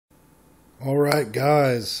Alright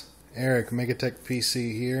guys, Eric, Megatech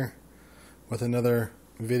PC here with another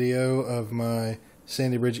video of my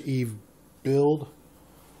Sandy Bridge Eve build.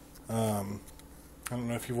 I don't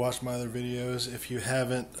know if you watched my other videos. If you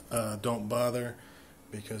haven't, don't bother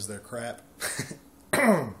because they're crap.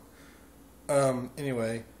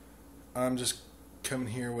 Anyway, I'm just coming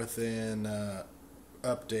here with an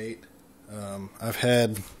update. I've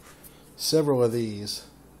had several of these,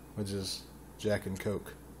 which is Jack and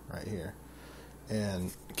Coke right here.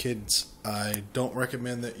 And kids, I don't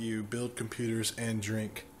recommend that you build computers and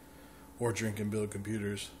drink, or drink and build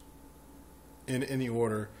computers in any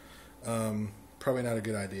order. Probably not a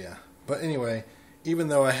good idea. But anyway, even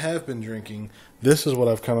though I have been drinking, this is what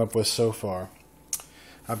I've come up with so far.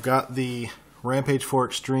 I've got the Rampage 4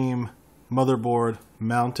 Extreme motherboard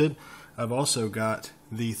mounted. I've also got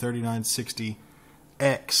the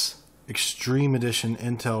 3960X Extreme Edition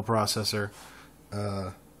Intel processor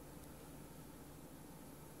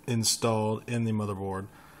installed in the motherboard.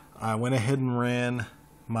 I went ahead and ran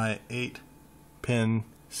my 8-pin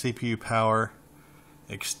CPU power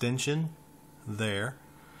extension there.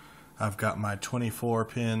 I've got my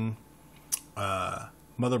 24-pin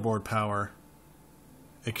motherboard power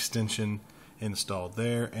extension installed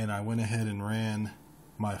there, and I went ahead and ran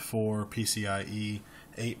my 4 PCIe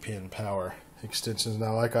 8-pin power extensions.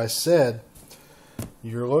 Now, like I said,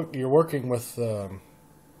 you're working with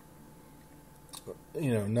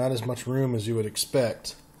not as much room as you would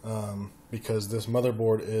expect, because this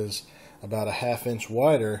motherboard is about a ½ inch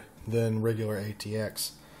wider than regular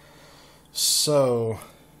ATX. So,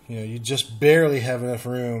 you just barely have enough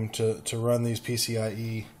room to run these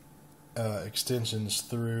PCIe extensions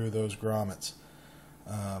through those grommets.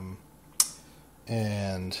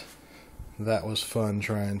 And that was fun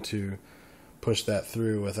trying to push that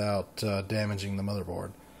through without damaging the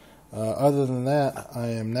motherboard. Other than that, I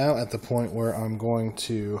am now at the point where I'm going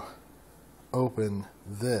to open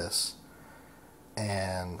this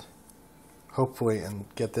and hopefully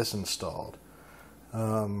get this installed.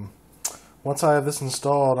 Once I have this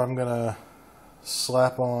installed, I'm going to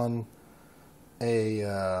slap on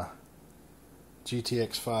a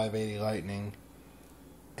GTX 580 Lightning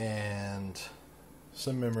and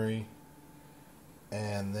some memory,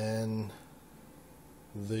 and then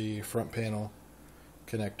the front panel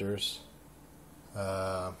connectors,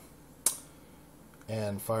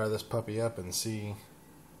 and fire this puppy up and see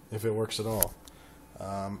if it works at all.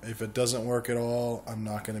 If it doesn't work at all, I'm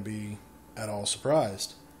not going to be at all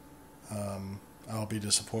surprised. I'll be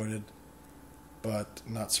disappointed, but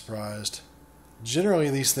not surprised. Generally,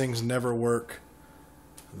 these things never work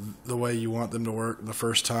the way you want them to work the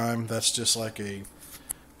first time. That's just like a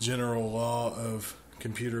general law of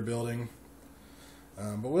computer building.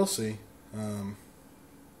 But we'll see.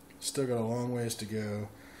 Still got a long ways to go.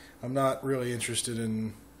 I'm not really interested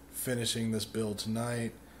in finishing this build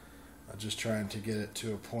tonight. I'm just trying to get it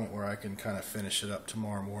to a point where I can kind of finish it up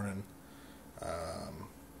tomorrow morning.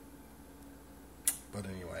 But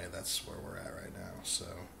anyway, that's where we're at right now. So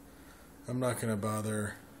I'm not going to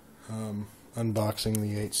bother unboxing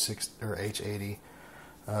the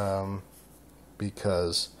H80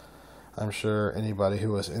 because I'm sure anybody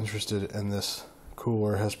who was interested in this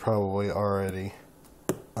cooler has probably already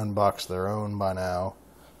unboxed their own by now.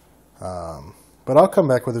 But I'll come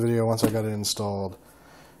back with a video once I got it installed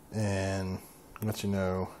and let you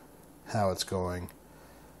know how it's going.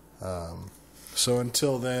 So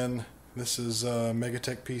until then, this is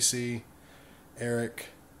Megatech PC,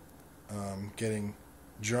 Eric, getting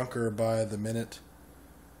drunker by the minute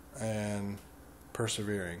and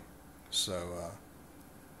persevering. So,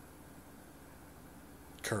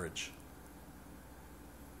 courage.